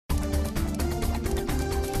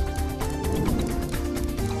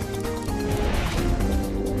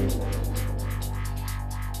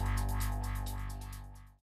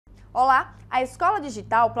Olá, a Escola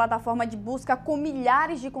Digital, plataforma de busca com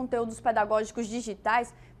milhares de conteúdos pedagógicos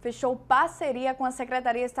digitais, fechou parceria com a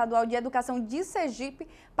Secretaria Estadual de Educação de Sergipe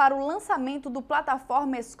para o lançamento do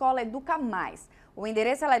plataforma Escola Educa Mais. O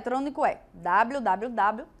endereço eletrônico é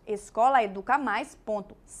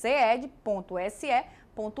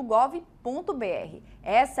www.escolaeducamais.ced.se.gov.br.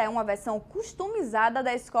 Essa é uma versão customizada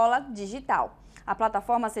da Escola Digital. A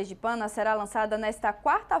plataforma sergipana será lançada nesta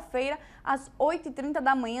quarta-feira, às 8h30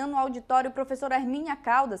 da manhã, no auditório Professor Hermínia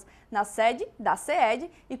Caldas, na sede da CED,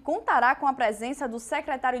 e contará com a presença do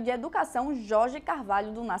secretário de Educação, Jorge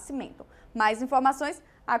Carvalho do Nascimento. Mais informações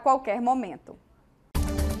a qualquer momento.